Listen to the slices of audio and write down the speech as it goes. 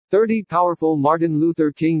30 Powerful Martin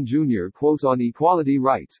Luther King Jr. quotes on equality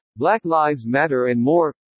rights, Black Lives Matter and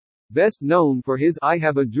more. Best known for his "I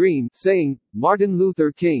Have a Dream" saying, Martin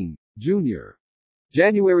Luther King, Jr.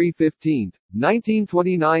 January 15,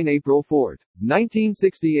 1929 – April 4,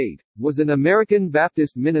 1968, was an American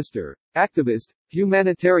Baptist minister, activist,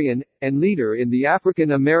 humanitarian, and leader in the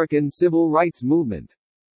African American civil rights movement.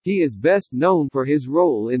 He is best known for his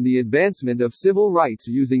role in the advancement of civil rights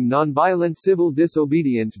using nonviolent civil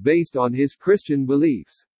disobedience based on his Christian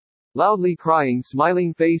beliefs. Loudly crying,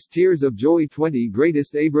 smiling face, tears of joy. 20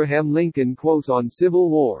 Greatest Abraham Lincoln quotes on Civil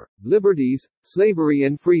War, liberties, slavery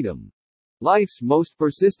and freedom. Life's most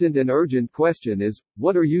persistent and urgent question is,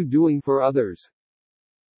 what are you doing for others?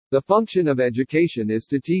 The function of education is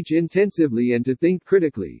to teach intensively and to think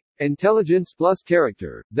critically. Intelligence plus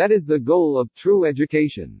character, that is the goal of true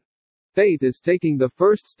education. Faith is taking the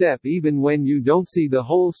first step even when you don't see the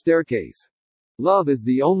whole staircase. Love is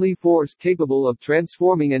the only force capable of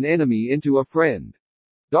transforming an enemy into a friend.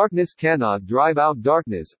 Darkness cannot drive out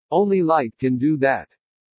darkness, only light can do that.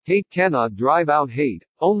 Hate cannot drive out hate,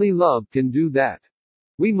 only love can do that.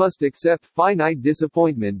 We must accept finite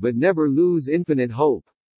disappointment but never lose infinite hope.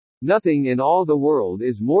 Nothing in all the world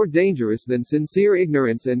is more dangerous than sincere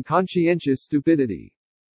ignorance and conscientious stupidity.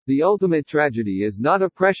 The ultimate tragedy is not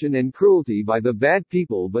oppression and cruelty by the bad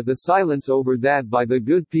people but the silence over that by the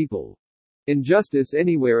good people. Injustice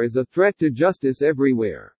anywhere is a threat to justice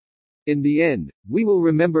everywhere. In the end, we will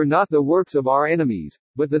remember not the works of our enemies,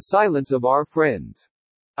 but the silence of our friends.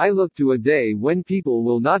 I look to a day when people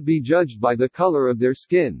will not be judged by the color of their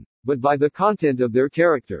skin, but by the content of their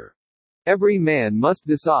character. Every man must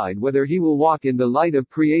decide whether he will walk in the light of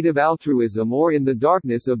creative altruism or in the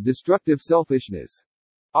darkness of destructive selfishness.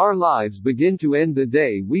 Our lives begin to end the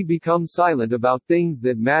day we become silent about things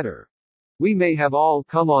that matter. We may have all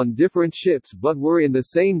come on different ships but we're in the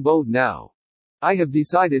same boat now. I have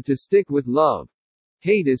decided to stick with love.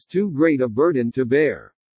 Hate is too great a burden to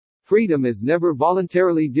bear. Freedom is never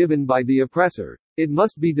voluntarily given by the oppressor, it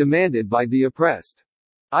must be demanded by the oppressed.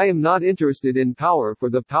 I am not interested in power for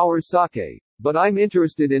the power's sake, but I'm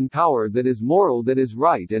interested in power that is moral, that is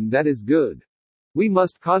right and that is good. We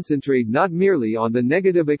must concentrate not merely on the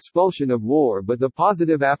negative expulsion of war but the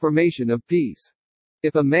positive affirmation of peace.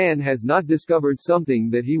 If a man has not discovered something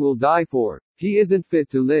that he will die for, he isn't fit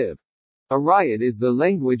to live. A riot is the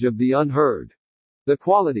language of the unheard. The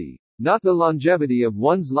quality, not the longevity of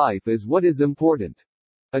one's life is what is important.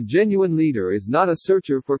 A genuine leader is not a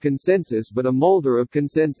searcher for consensus but a molder of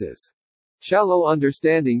consensus. Shallow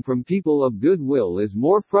understanding from people of good will is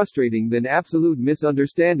more frustrating than absolute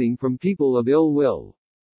misunderstanding from people of ill will.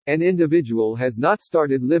 An individual has not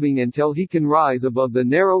started living until he can rise above the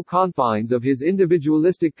narrow confines of his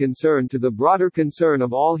individualistic concern to the broader concern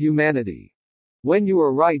of all humanity. When you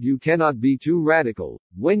are right you cannot be too radical,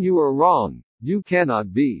 when you are wrong, you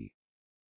cannot be